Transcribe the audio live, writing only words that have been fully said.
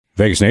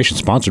Vegas Nation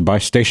sponsored by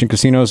Station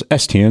Casinos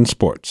STN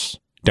Sports.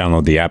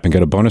 Download the app and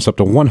get a bonus up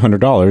to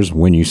 $100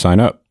 when you sign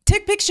up.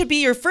 TickPick should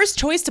be your first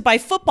choice to buy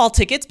football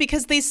tickets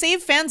because they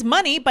save fans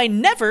money by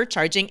never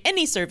charging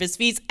any service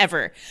fees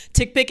ever.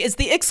 TickPick is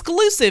the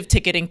exclusive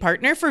ticketing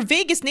partner for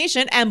Vegas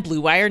Nation and Blue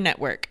Wire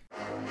Network.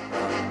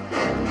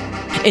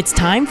 It's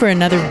time for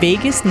another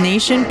Vegas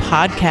Nation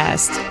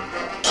podcast.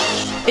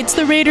 It's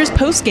the Raiders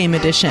postgame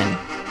edition.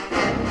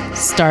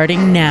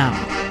 Starting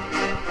now.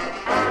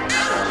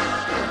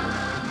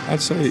 I'd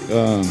say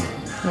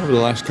over the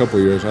last couple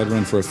of years, I'd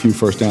run for a few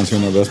first downs here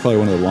and there, but that's probably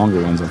one of the longer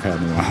ones I've had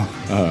in a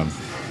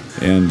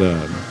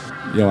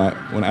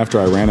while. After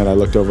I ran it, I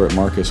looked over at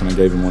Marcus and I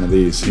gave him one of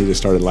these. He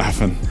just started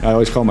laughing. I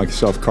always call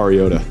myself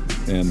Cariota,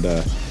 and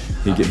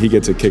he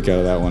gets a kick out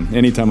of that one.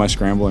 Anytime I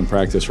scramble in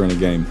practice or in a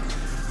game,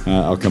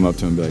 I'll come up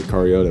to him and be like,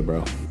 Cariota,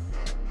 bro.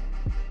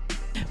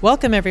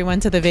 Welcome,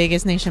 everyone, to the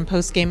Vegas Nation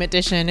postgame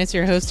edition. It's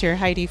your host here,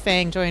 Heidi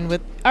Fang, joined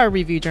with our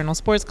Review Journal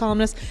sports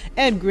columnist,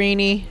 Ed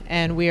Greeny,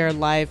 and we are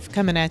live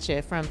coming at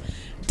you from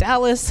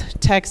Dallas,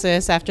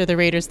 Texas, after the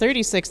Raiders'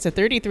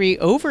 36-33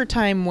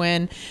 overtime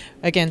win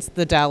against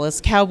the Dallas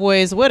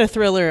Cowboys. What a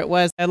thriller it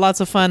was. Lots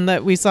of fun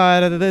that we saw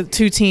out of the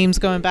two teams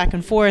going back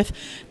and forth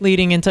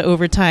leading into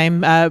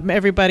overtime.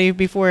 Everybody,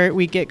 before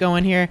we get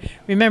going here,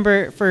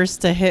 remember first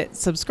to hit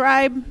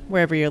subscribe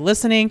wherever you're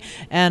listening.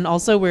 And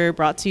also, we're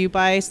brought to you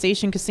by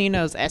Station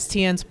Casinos,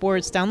 STN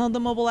Sports. Download the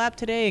mobile app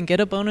today and get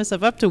a bonus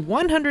of up to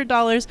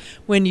 $100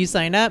 when you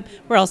sign up.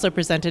 We're also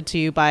presented to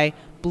you by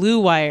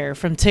Blue Wire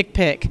from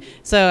TickPick.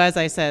 So as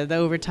I said, the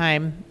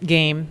overtime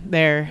game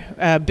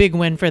there, big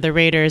win for the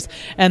Raiders.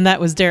 And that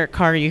was Derek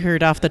Carr, you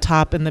heard off the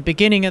top in the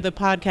beginning of the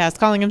podcast,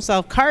 calling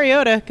himself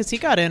Cariota because he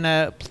got in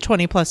a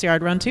 20-plus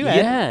yard run too, Ed.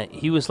 Yeah,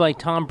 he was like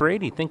Tom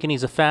Brady, thinking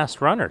he's a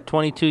fast runner.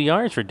 22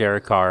 yards for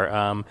Derek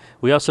Carr.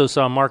 We also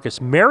saw Marcus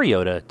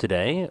Mariota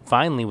today,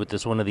 finally with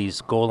this one of these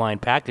goal line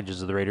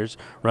packages of the Raiders,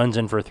 runs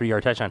in for a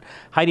 3-yard touchdown.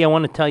 Heidi, I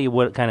want to tell you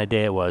what kind of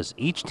day it was.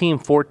 Each team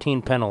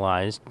 14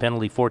 penalized,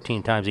 penalty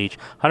 14 times each.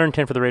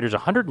 110 for the Raiders,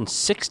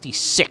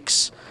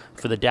 166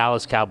 for the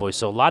Dallas Cowboys.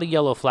 So a lot of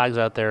yellow flags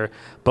out there.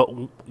 But,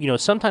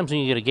 sometimes when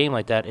you get a game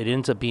like that, it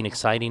ends up being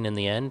exciting in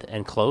the end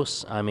and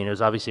close. I mean, it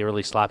was obviously a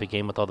really sloppy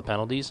game with all the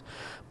penalties.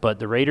 But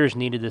the Raiders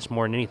needed this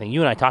more than anything. You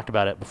and I talked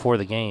about it before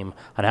the game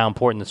on how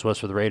important this was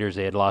for the Raiders.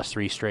 They had lost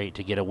 3 straight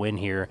to get a win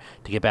here,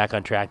 to get back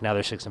on track. Now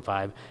they're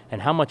 6-5.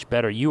 And how much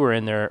better, you were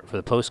in there for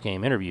the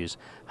post-game interviews,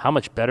 how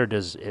much better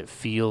does it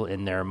feel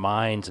in their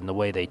minds and the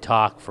way they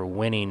talk for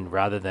winning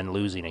rather than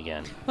losing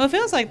again? Well, it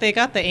feels like they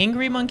got the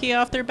angry monkey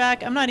off their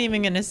back. I'm not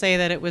even going to say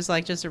that it was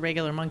like just a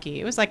regular monkey.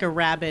 It was like a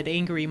rabid,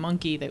 angry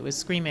monkey that was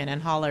screaming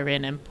and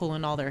hollering and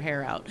pulling all their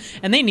hair out.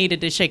 And they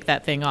needed to shake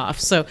that thing off.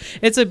 So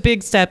it's a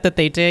big step that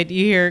they did.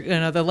 You hear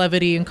the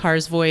levity in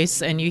Carr's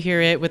voice, and you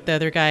hear it with the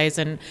other guys,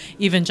 and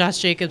even Josh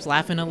Jacobs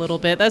laughing a little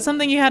bit. That's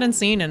something you hadn't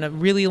seen in a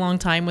really long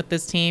time with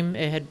this team.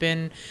 It had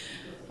been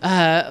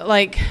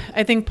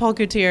I think Paul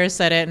Gutierrez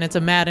said it, and it's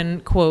a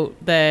Madden quote,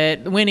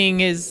 that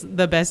winning is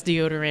the best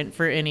deodorant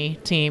for any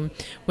team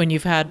when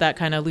you've had that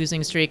kind of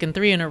losing streak. And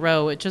 3 in a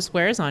row, it just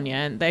wears on you.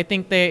 And I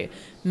think they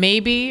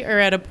maybe are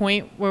at a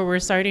point where we're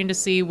starting to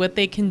see what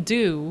they can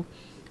do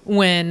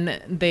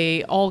when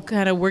they all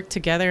kind of work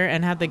together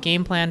and have the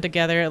game plan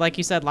together. Like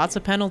you said, lots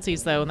of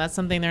penalties, though, and that's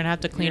something they're going to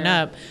have to clean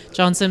up.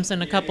 John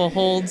Simpson, a couple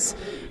holds.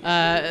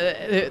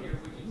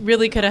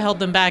 Really could have held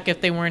them back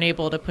if they weren't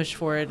able to push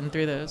forward and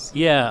through those.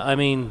 Yeah, I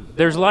mean,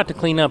 there's a lot to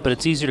clean up, but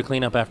it's easier to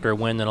clean up after a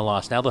win than a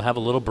loss. Now they'll have a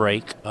little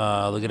break.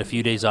 They'll get a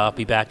few days off,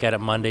 be back at it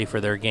Monday for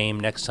their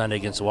game next Sunday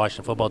against the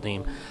Washington football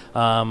team.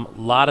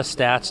 Lot of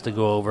stats to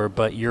go over,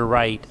 but you're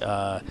right.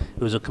 It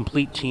was a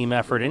complete team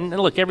effort. And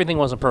look, everything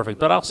wasn't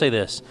perfect, but I'll say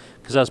this,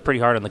 because I was pretty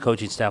hard on the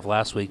coaching staff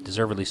last week,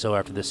 deservedly so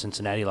after this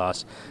Cincinnati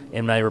loss.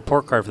 In my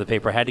report card for the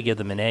paper, I had to give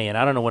them an A, and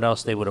I don't know what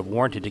else they would have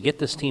warranted to get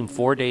this team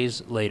 4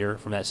 days later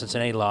from that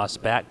Cincinnati loss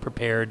back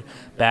prepared,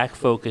 back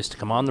focused to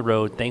come on the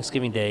road.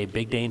 Thanksgiving Day,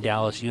 big day in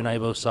Dallas. You and I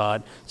both saw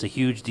it. It's a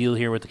huge deal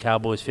here with the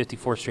Cowboys.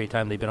 54th straight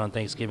time they've been on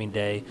Thanksgiving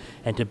Day.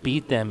 And to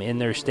beat them in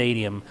their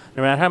stadium,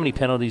 no matter how many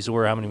penalties there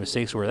were, how many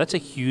mistakes there were, that's a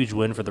huge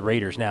win for the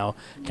Raiders. Now,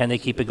 can they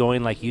keep it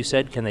going like you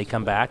said? Can they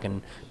come back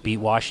and beat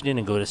Washington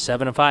and go to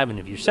 7-5? And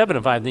if you're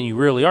 7-5, then you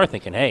really are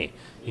thinking, hey,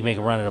 you make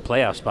a run at a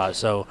playoff spot.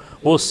 So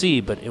we'll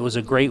see, but it was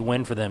a great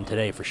win for them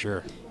today for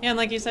sure. Yeah, and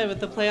like you said, with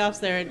the playoffs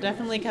there, it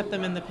definitely kept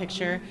them in the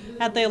picture.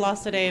 Had they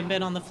lost today and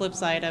been on the flip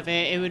side of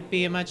it, it would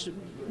be a much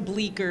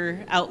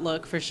bleaker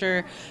outlook for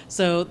sure.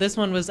 So this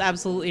one was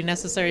absolutely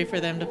necessary for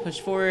them to push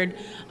forward.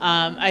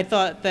 I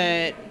thought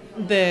that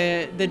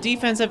the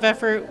defensive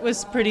effort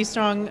was pretty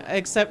strong,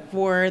 except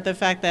for the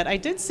fact that I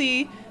did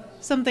see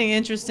something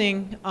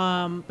interesting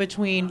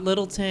between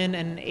Littleton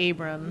and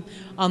Abram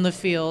on the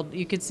field.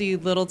 You could see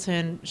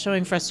Littleton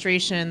showing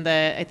frustration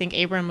that I think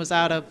Abram was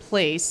out of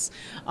place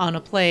on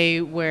a play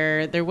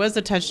where there was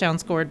a touchdown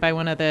scored by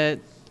one of the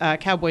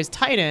Cowboys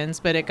tight ends,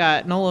 but it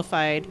got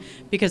nullified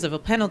because of a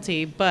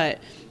penalty. But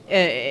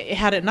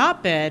had it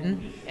not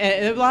been,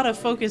 a lot of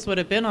focus would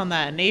have been on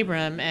that and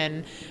Abram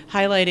and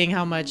highlighting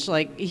how much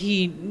like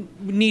he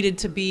needed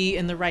to be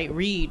in the right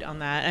read on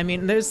that. I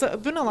mean, there's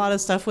been a lot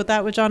of stuff with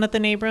that with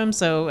Jonathan Abram.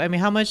 So, I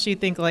mean, how much do you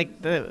think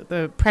like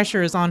the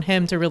pressure is on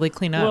him to really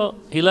clean up? Well,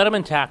 he led him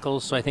in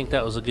tackles, so I think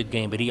that was a good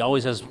game, but he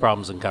always has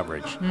problems in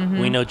coverage.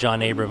 We know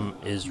John Abram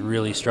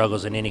really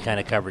struggles in any kind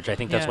of coverage. I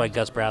think that's why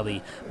Gus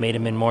Bradley made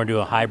him more into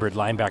a hybrid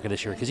linebacker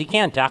this year, because he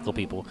can tackle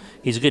people.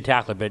 He's a good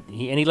tackler, but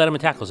he led him in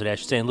tackles today. I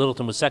should say, and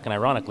Littleton was second,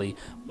 ironically,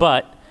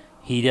 but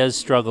he does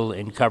struggle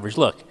in coverage.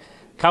 Look,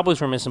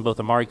 Cowboys were missing both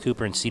Amari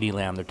Cooper and CeeDee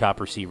Lamb, their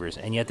top receivers,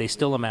 and yet they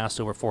still amassed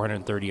over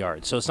 430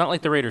 yards. So it's not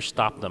like the Raiders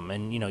stopped them,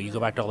 and, you go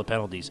back to all the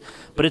penalties.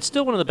 But it's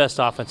still one of the best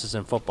offenses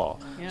in football.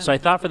 Yeah. So I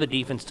thought for the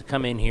defense to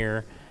come in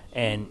here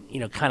and,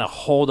 kind of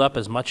hold up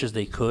as much as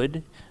they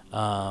could,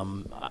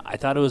 I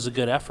thought it was a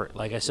good effort.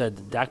 Like I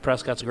said, Dak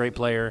Prescott's a great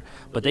player,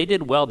 but they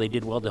did well. They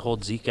did well to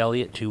hold Zeke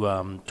Elliott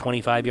to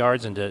 25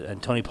 yards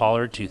and Tony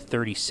Pollard to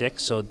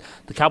 36. So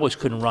the Cowboys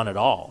couldn't run at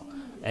all.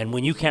 And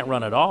when you can't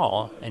run at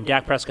all, and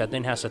Dak Prescott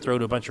then has to throw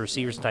to a bunch of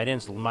receivers and tight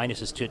ends, minus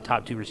his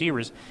top two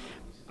receivers,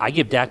 I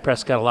give Dak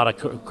Prescott a lot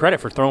of credit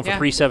for throwing for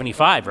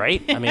 375,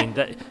 right? I mean,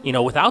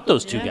 without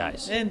those two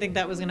guys. I didn't think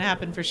that was going to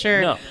happen for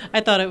sure. No.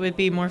 I thought it would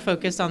be more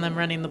focused on them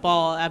running the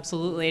ball,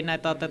 absolutely. And I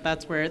thought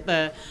that's where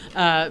the,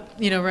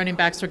 running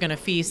backs were going to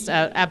feast,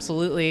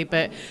 absolutely.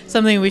 But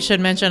something we should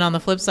mention on the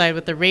flip side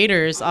with the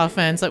Raiders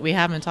offense that we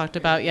haven't talked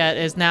about yet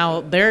is now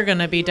they're going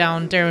to be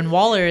down Darren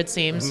Waller, it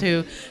seems,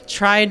 who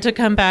tried to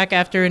come back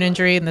after an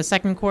injury in the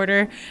second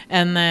quarter.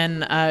 And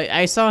then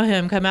I saw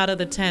him come out of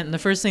the tent, and the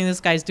first thing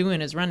this guy's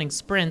doing is running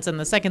sprints. And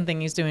the second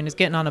thing he's doing is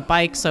getting on a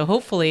bike. So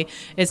hopefully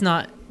it's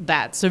not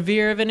that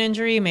severe of an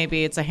injury.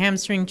 Maybe it's a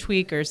hamstring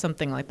tweak or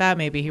something like that.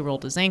 Maybe he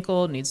rolled his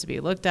ankle, needs to be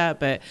looked at.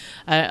 But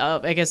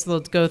I guess they'll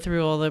go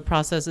through all the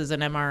processes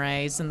and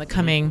MRIs in the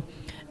coming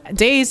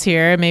days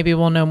here. Maybe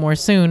we'll know more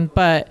soon.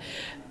 But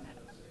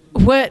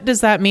what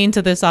does that mean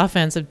to this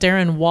offense if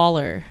Darren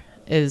Waller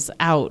is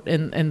out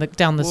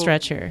down the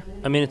stretch here?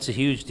 I mean, it's a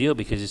huge deal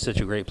because he's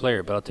such a great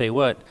player. But I'll tell you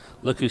what,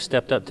 look who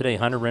stepped up today.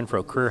 Hunter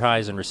Renfrow, career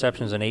highs in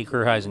receptions and 8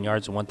 career highs in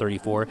yards and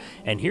 134.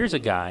 And here's a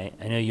guy,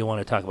 I know you want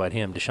to talk about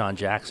him, Deshaun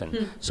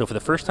Jackson. So for the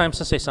first time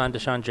since they signed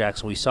Deshaun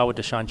Jackson, we saw what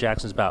Deshaun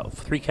Jackson's about.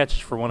 3 catches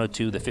for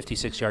 102, the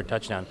 56-yard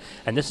touchdown.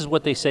 And this is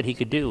what they said he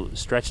could do,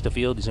 stretch the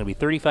field. He's going to be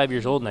 35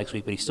 years old next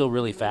week, but he's still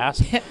really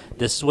fast.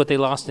 This is what they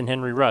lost in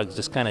Henry Ruggs,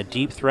 this kind of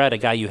deep threat, a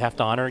guy you have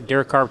to honor.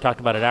 Derek Carr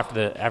talked about it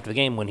after the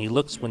game. When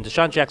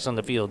Deshaun Jackson's on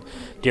the field,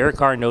 Derek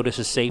Carr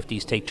notices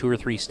safeties take 2 or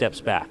 3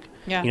 steps back.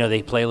 Yeah.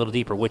 They play a little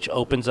deeper, which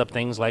opens up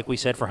things like we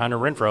said for Hunter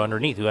Renfrow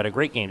underneath, who had a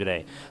great game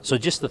today. So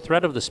just the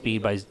threat of the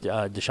speed by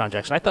Deshaun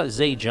Jackson. I thought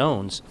Zay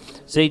Jones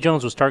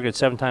was targeted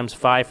 7 times,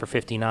 5 for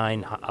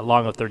 59,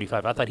 along with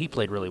 35. I thought he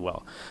played really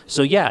well.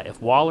 So,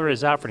 if Waller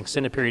is out for an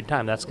extended period of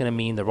time, that's going to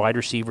mean the wide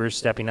receivers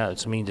stepping up.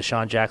 It's going to mean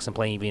Deshaun Jackson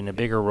playing even a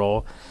bigger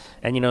role.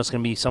 And, it's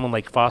going to be someone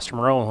like Foster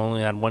Moreau, who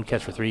only had 1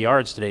 catch for 3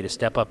 yards today, to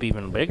step up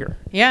even bigger.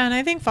 Yeah, and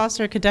I think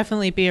Foster could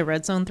definitely be a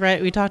red zone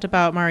threat. We talked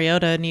about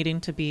Mariota needing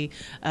to be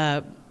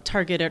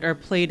targeted or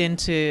played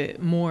into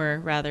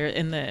more rather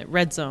in the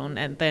red zone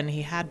than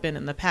he had been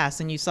in the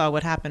past. And you saw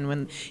what happened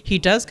when he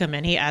does come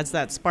in. He adds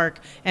that spark,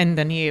 and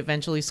then he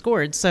eventually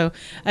scored. So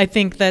I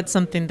think that's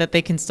something that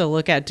they can still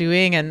look at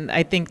doing. And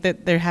I think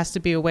that there has to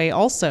be a way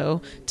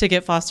also to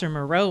get Foster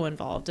Moreau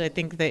involved. I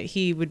think that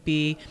he would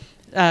be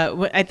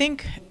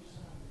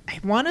I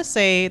want to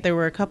say there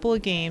were a couple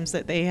of games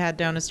that they had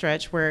down a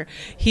stretch where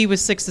he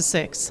was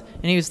 6-6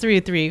 and he was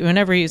 3-3.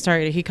 Whenever he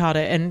started, he caught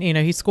it, and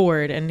he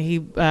scored, and he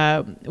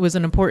was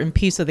an important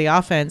piece of the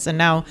offense. And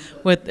now,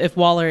 if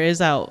Waller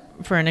is out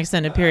for an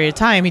extended period of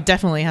time, he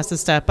definitely has to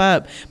step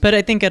up. But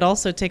I think it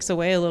also takes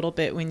away a little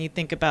bit when you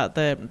think about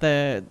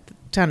the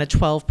kind of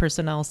 12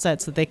 personnel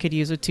sets that they could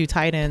use with 2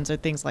 tight ends or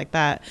things like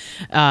that,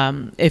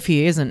 if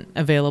he isn't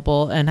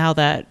available, and how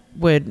that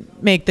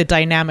would make the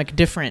dynamic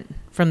different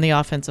from the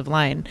offensive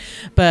line.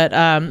 But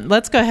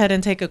let's go ahead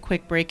and take a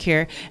quick break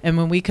here. And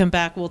when we come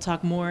back, we'll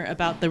talk more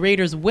about the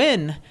Raiders'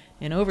 win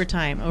in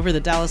overtime over the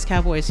Dallas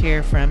Cowboys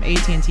here from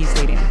AT&T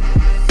Stadium.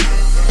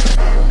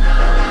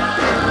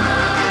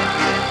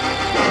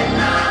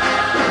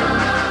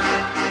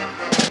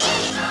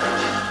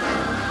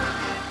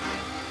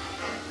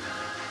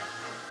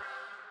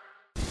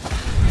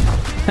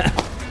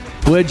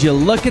 Would you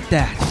look at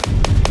that?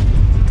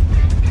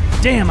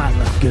 Damn, I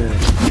look good.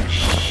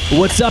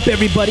 What's up,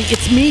 everybody?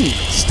 It's me,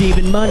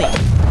 Stephen Money.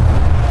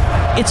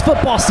 It's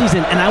football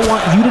season, and I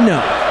want you to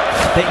know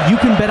that you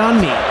can bet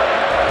on me,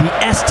 the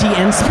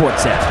STN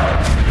Sports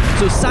app.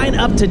 So sign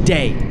up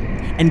today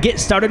and get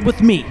started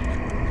with me,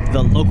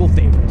 the local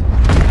favorite.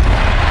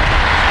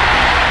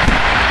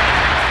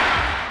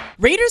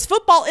 Raiders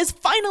football is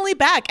finally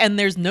back, and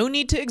there's no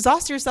need to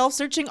exhaust yourself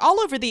searching all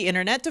over the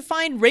internet to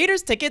find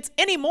Raiders tickets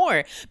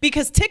anymore,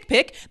 because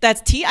TickPick,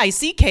 that's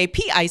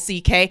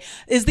TickPick,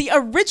 is the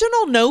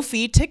original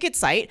no-fee ticket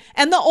site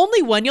and the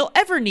only one you'll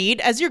ever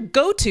need as your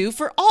go-to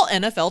for all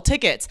NFL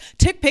tickets.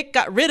 TickPick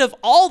got rid of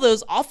all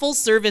those awful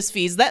service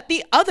fees that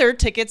the other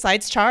ticket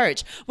sites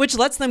charge, which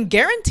lets them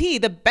guarantee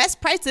the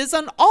best prices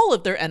on all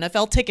of their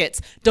NFL tickets.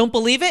 Don't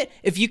believe it?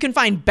 If you can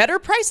find better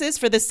prices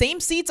for the same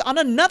seats on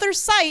another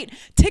site,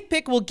 TickPick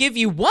will give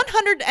you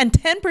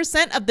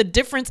 110% of the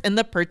difference in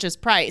the purchase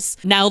price.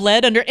 Now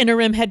led under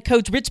interim head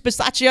coach Rich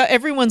Bisaccia,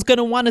 everyone's going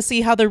to want to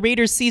see how the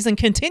Raiders season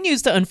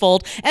continues to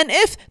unfold and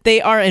if they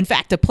are in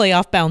fact a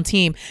playoff-bound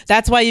team.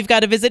 That's why you've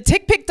got to visit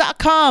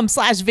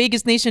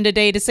TickPick.com/VegasNation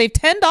today to save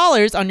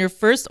 $10 on your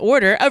first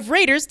order of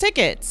Raiders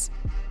tickets.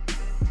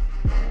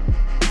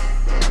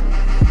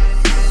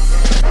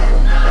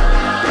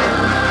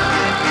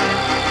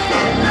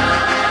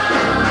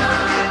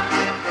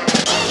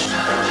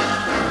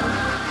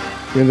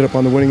 We ended up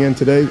on the winning end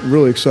today.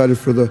 Really excited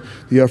for the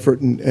effort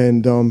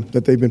and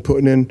that they've been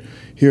putting in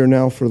here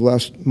now for the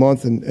last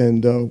month,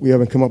 and we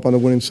haven't come up on the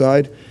winning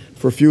side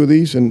for a few of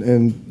these,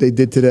 and they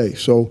did today.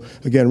 So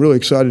again, really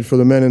excited for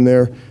the men in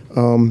there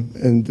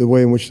and the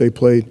way in which they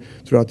played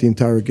throughout the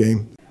entire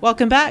game.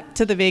 Welcome back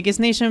to the Vegas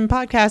Nation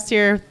podcast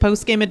here,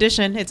 post-game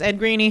edition. It's Ed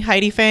Greeny,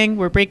 Heidi Fang.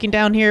 We're breaking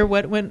down here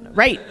what went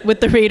right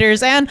with the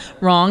Raiders and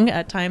wrong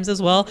at times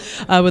as well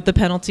with the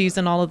penalties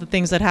and all of the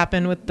things that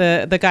happened with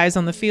the guys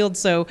on the field.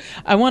 So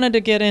I wanted to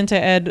get into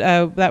Ed.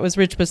 That was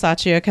Rich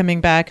Bisaccia coming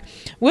back.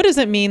 What does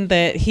it mean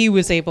that he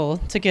was able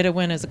to get a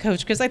win as a coach?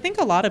 Because I think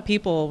a lot of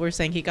people were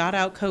saying he got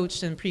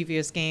out-coached in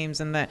previous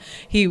games and that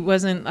he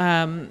wasn't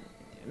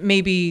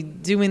maybe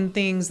doing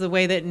things the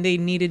way that they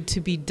needed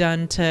to be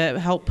done to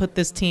help put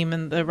this team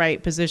in the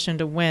right position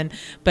to win.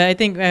 But I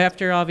think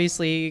after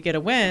obviously you get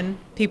a win,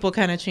 people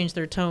kind of change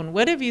their tone.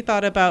 What have you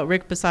thought about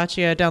Rick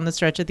Bisaccia down the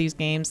stretch of these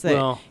games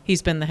that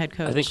he's been the head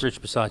coach? I think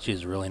Rich Bisaccia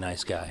is a really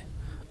nice guy.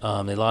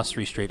 They lost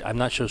 3 straight. I'm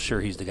not so sure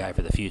he's the guy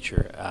for the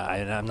future.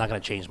 I'm not going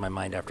to change my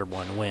mind after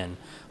one win.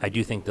 I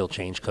do think they'll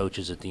change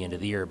coaches at the end of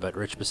the year. But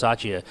Rich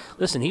Bisaccia,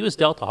 listen, he was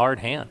dealt a hard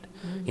hand.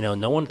 Mm-hmm. You know,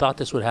 no one thought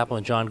this would happen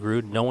with John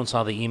Gruden. No one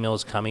saw the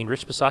emails coming.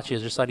 Rich Bisaccia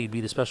just thought he'd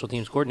be the special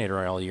teams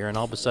coordinator all year, and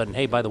all of a sudden,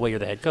 hey, by the way, you're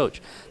the head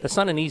coach. That's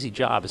not an easy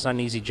job. It's not an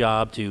easy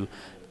job to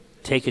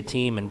take a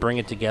team and bring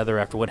it together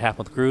after what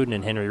happened with Gruden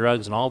and Henry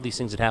Ruggs and all these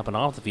things that happen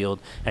off the field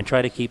and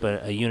try to keep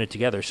a unit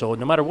together. So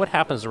no matter what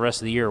happens the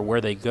rest of the year or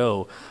where they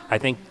go, I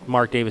think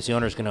Mark Davis, the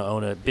owner, is going to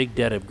own a big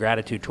debt of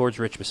gratitude towards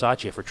Rich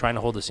Bisaccia for trying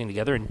to hold this thing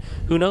together. And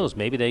who knows,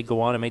 maybe they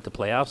go on and make the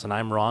playoffs and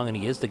I'm wrong and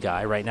he is the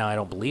guy. Right now I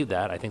don't believe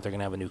that. I think they're going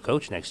to have a new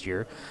coach next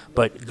year.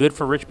 But good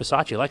for Rich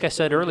Bisaccia. Like I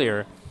said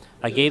earlier,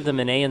 I gave them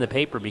an A in the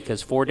paper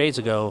because 4 days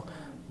ago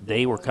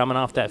they were coming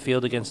off that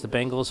field against the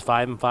Bengals,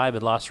 5-5,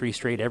 had lost 3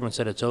 straight. Everyone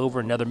said it's over,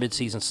 another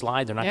midseason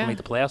slide. They're not going to make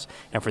the playoffs.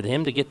 And for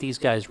him to get these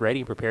guys ready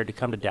and prepared to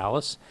come to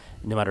Dallas,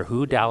 no matter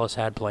who Dallas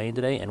had playing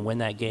today, and win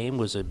that game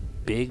was a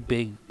big,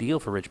 big deal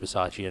for Rich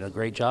Bisaccia, and a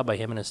great job by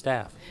him and his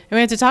staff. And we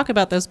had to talk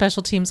about those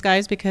special teams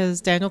guys because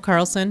Daniel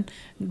Carlson,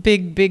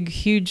 big,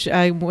 huge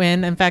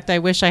win. In fact, I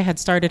wish I had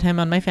started him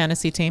on my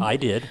fantasy team. I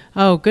did.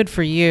 Oh, good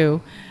for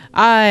you.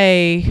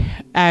 I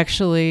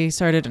actually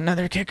started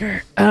another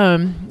kicker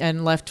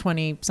and left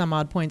 20 some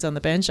odd points on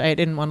the bench. I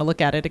didn't want to look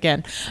at it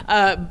again.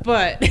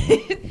 But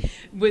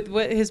with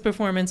what his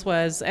performance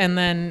was, and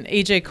then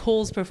A.J.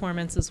 Cole's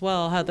performance as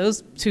well, how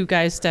those two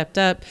guys stepped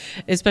up,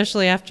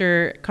 especially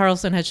after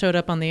Carlson had showed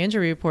up on the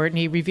injury report and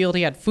he revealed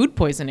he had food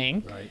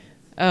poisoning. Right.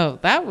 Oh,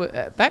 that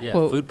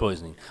quote. Food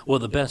poisoning. Well,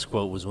 the best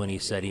quote was when he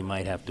said he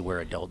might have to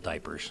wear adult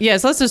diapers.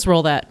 Yes, let's just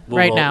roll that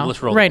now.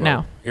 Let's roll right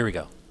now. Here we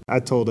go. I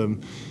told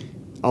him,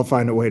 I'll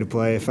find a way to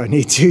play if I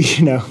need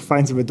to,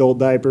 find some adult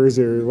diapers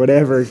or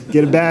whatever,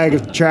 get a bag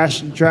of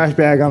trash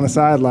bag on the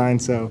sideline.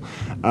 So,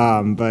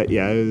 but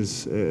yeah, it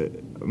was,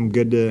 I'm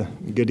good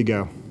to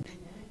go.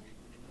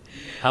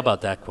 How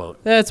about that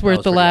quote? That's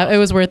worth the laugh. Awesome. It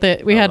was worth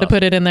it. We had to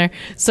put it in there.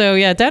 So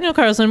yeah, Daniel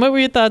Carlson, what were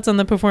your thoughts on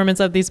the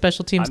performance of these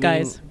special teams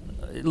guys?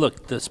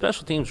 Look, the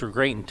special teams were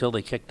great until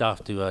they kicked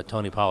off to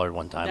Tony Pollard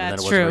one time, and then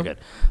it wasn't very good.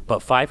 But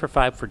 5 for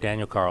 5 for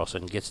Daniel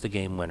Carlson, gets the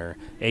game winner.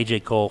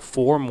 A.J. Cole,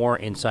 4 more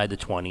inside the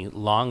 20,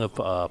 long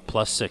of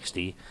plus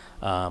 60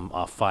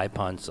 off 5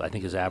 punts. I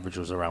think his average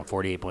was around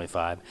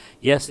 48.5.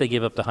 Yes, they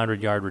give up the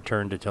 100-yard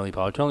return to Tony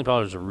Pollard. Tony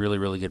Pollard is a really,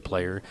 really good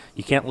player.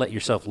 You can't let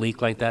yourself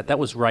leak like that. That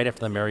was right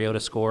after the Mariota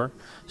score,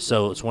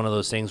 so it's one of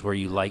those things where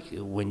you like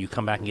when you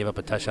come back and give up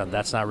a touchdown,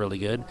 that's not really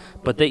good.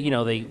 But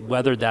they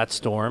weathered that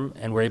storm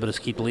and were able to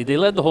keep the lead. They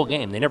led the whole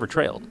game. They never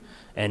trailed.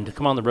 And to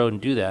come on the road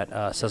and do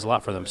that says a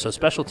lot for them. So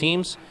special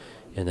teams,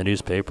 in the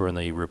newspaper and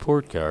the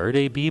report card,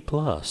 a B+,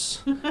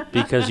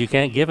 because you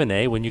can't give an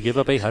A when you give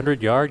up a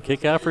 100-yard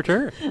kickoff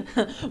return.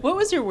 What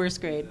was your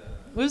worst grade?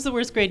 What was the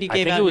worst grade you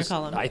gave out in your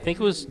column? I think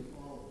it was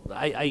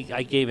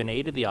I gave an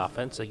A to the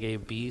offense. I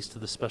gave B's to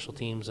the special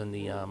teams and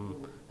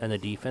the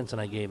defense,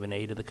 and I gave an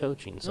A to the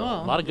coaching. So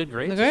a lot of good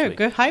grades.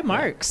 Good, high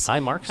marks. Yeah. High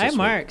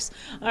marks.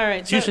 All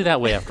right. It's usually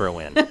that way after a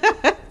win.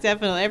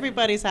 Definitely.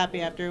 Everybody's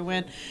happy after a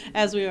win,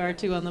 as we are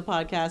too on the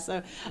podcast.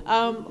 So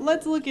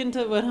let's look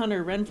into what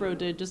Hunter Renfrow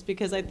did, just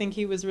because I think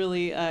he was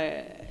really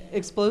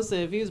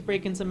explosive. He was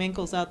breaking some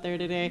ankles out there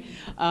today.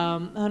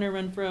 Hunter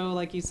Renfrow,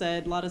 like you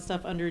said, a lot of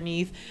stuff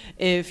underneath.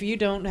 If you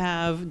don't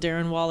have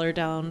Darren Waller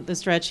down the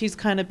stretch, he's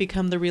kind of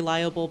become the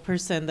reliable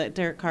person that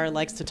Derek Carr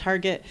likes to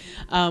target.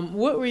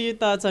 What were your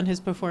thoughts on his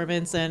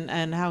performance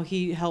and how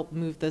he helped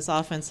move this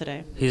offense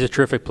today? He's a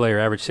terrific player,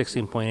 averaged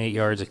 16.8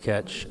 yards a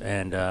catch,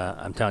 and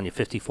I'm telling you,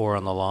 54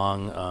 on the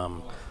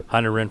long.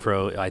 Hunter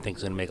Renfrow, I think,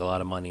 is going to make a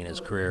lot of money in his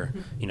career.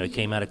 You know, he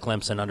came out of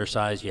Clemson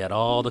undersized. You had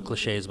all the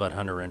cliches about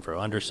Hunter Renfrow.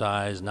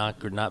 Undersized,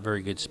 not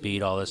very good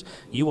speed, all this.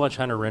 You watch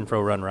Hunter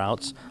Renfrow run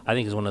routes, I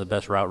think he's one of the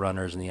best route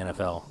runners in the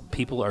NFL.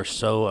 People are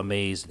so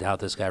amazed at how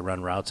this guy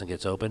run routes and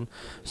gets open.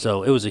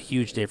 So it was a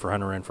huge day for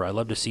Hunter Renfrow. I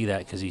love to see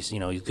that because he's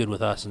good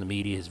with us in the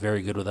media. He's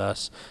very good with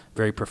us,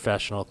 very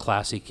professional,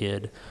 classy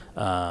kid.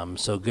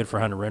 So good for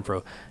Hunter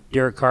Renfrow.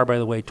 Derek Carr, by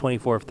the way,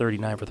 24 of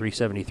 39 for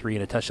 373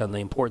 and a touchdown. The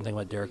important thing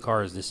about Derek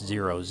Carr is this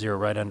zero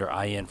right under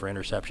IN for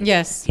interception.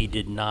 Yes. He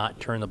did not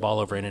turn the ball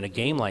over. And in a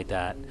game like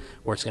that,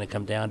 where it's going to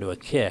come down to a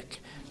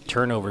kick,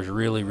 turnovers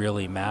really,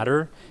 really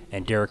matter.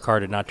 And Derek Carr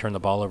did not turn the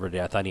ball over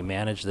today. I thought he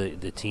managed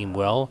the team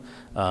well.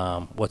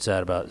 What's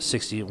that, about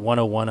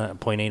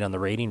 101.8 on the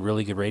rating?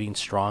 Really good rating,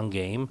 strong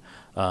game.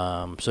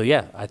 So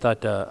yeah, I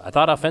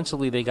thought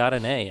offensively they got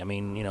an A. I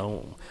mean,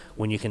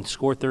 when you can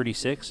score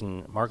 36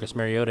 and Marcus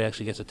Mariota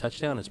actually gets a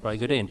touchdown, it's probably a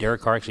good day. And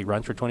Derek Carr actually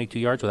runs for 22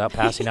 yards without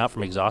passing out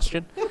from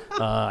exhaustion.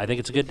 I think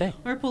it's a good day.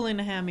 Or pulling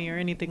a hammy or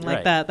anything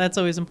like that. That's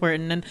always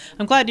important. And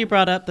I'm glad you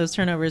brought up those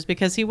turnovers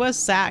because he was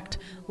sacked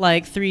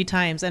like 3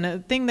 times. And a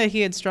thing that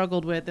he had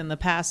struggled with in the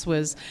past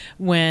was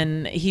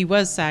when he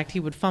was sacked, he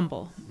would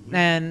fumble.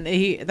 And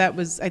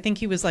I think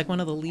he was like one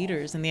of the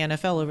leaders in the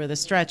NFL over the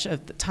stretch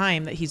of the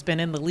time that he's been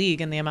in the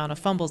league and the amount of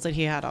fumbles that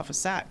he had off of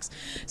sacks.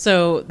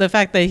 So the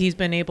fact that he's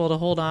been able to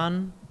hold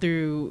on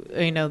through,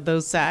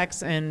 those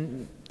sacks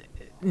and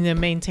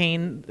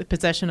maintain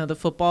possession of the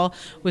football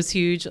was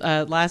huge.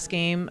 Last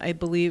game, I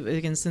believe,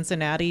 against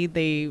Cincinnati,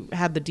 they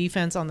had the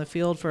defense on the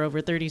field for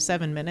over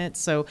 37 minutes.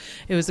 So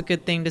it was a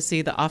good thing to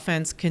see the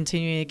offense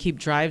continuing to keep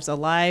drives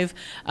alive.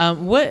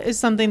 What is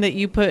something that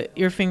you put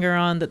your finger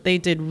on that they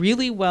did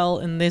really well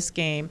in this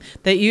game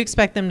that you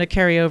expect them to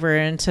carry over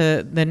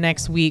into the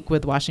next week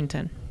with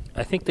Washington?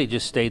 I think they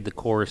just stayed the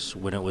course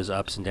when it was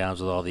ups and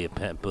downs with all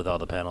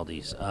the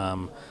penalties.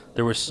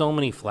 There were so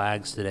many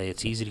flags today.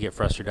 It's easy to get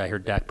frustrated. I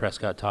heard Dak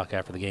Prescott talk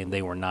after the game.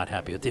 They were not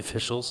happy with the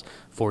officials,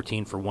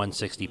 14 for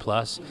 160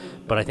 plus.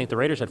 But I think the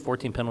Raiders had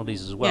 14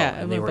 penalties as well,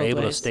 and they were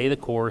able to stay the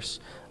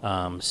course,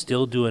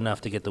 still do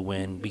enough to get the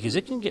win, because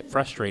it can get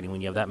frustrating when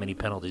you have that many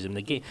penalties. I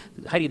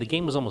mean, the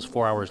game was almost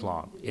 4 hours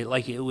long.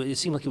 It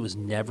seemed like it was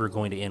never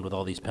going to end with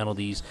all these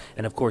penalties.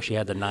 And, of course, you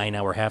had the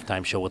 9-hour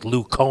halftime show with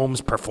Luke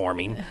Combs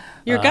performing.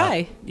 Your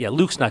guy. Yeah,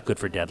 Luke's not good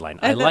for Deadline.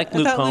 I like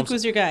Luke Combs. Luke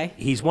was your guy.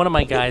 He's one of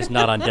my guys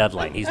not on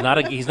Deadline. He's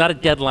not a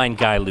Deadline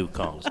guy, Luke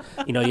Combs.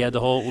 You had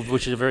the whole,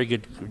 which is a very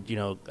good,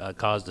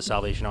 cause, the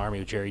Salvation Army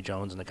with Jerry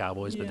Jones and the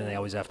Cowboys, but then they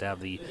always have to have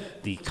the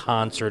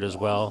concert as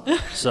well.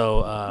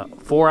 So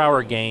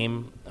 4-hour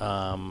game.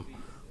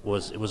 It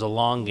was a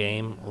long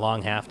game,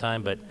 long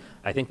halftime, but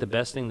I think the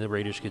best thing the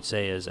Raiders could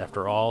say is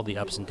after all the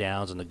ups and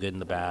downs and the good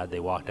and the bad, they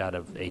walked out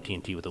of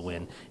AT&T with a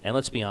win. And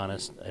let's be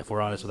honest, if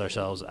we're honest with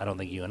ourselves, I don't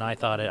think you and I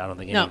thought it. I don't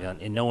think anyone,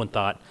 and no one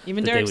thought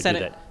even that Derek they would said do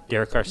that.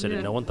 Derek Carr said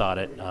it. No one thought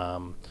it,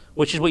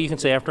 which is what you can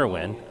say after a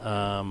win.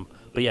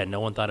 But yeah, no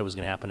one thought it was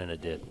going to happen, and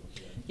it did.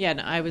 Yeah,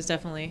 no, I was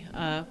definitely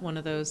one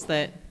of those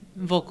that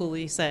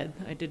vocally said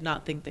I did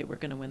not think they were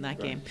going to win that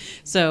game.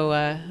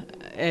 So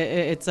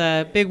it's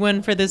a big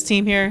win for this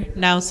team here,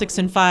 now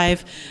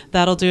 6-5.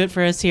 That'll do it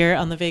for us here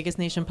on the Vegas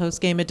Nation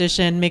Postgame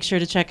Edition. Make sure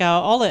to check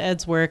out all of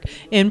Ed's work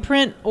in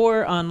print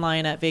or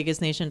online at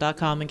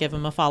vegasnation.com and give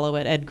him a follow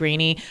at Ed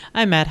Graney.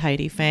 I'm at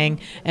Heidi Fang,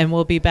 and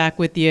we'll be back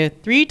with you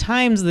 3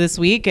 times this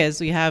week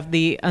as we have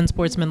the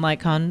Unsportsmanlike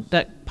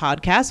Conduct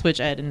podcast,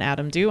 which Ed and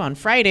Adam do on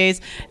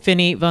Fridays.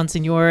 Finney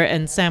Vonsignor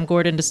and Sam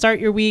Gordon to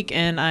start your week,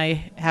 and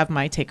I have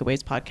my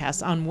Takeaways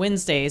podcast on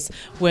Wednesdays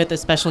with a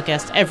special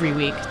guest every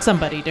week,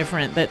 somebody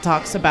different that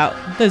talks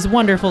about this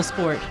wonderful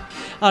sport.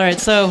 All right,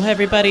 so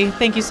everybody,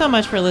 thank you so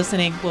much for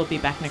listening. We'll be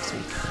back next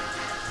week.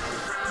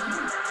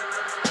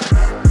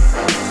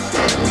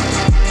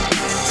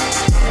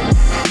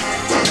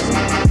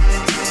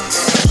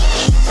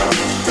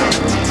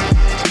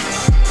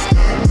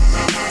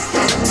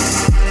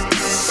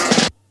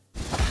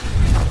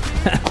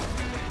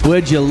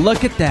 Would you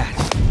look at that?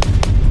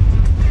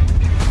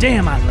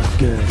 Damn, I look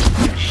good.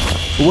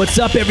 What's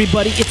up,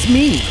 everybody? It's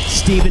me,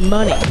 Stephen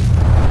Money.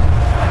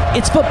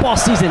 It's football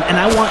season, and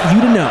I want you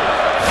to know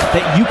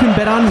that you can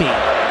bet on me,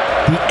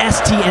 the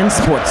STN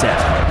Sports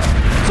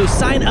app. So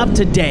sign up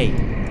today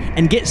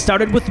and get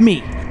started with me,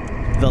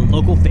 the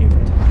local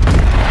favorite.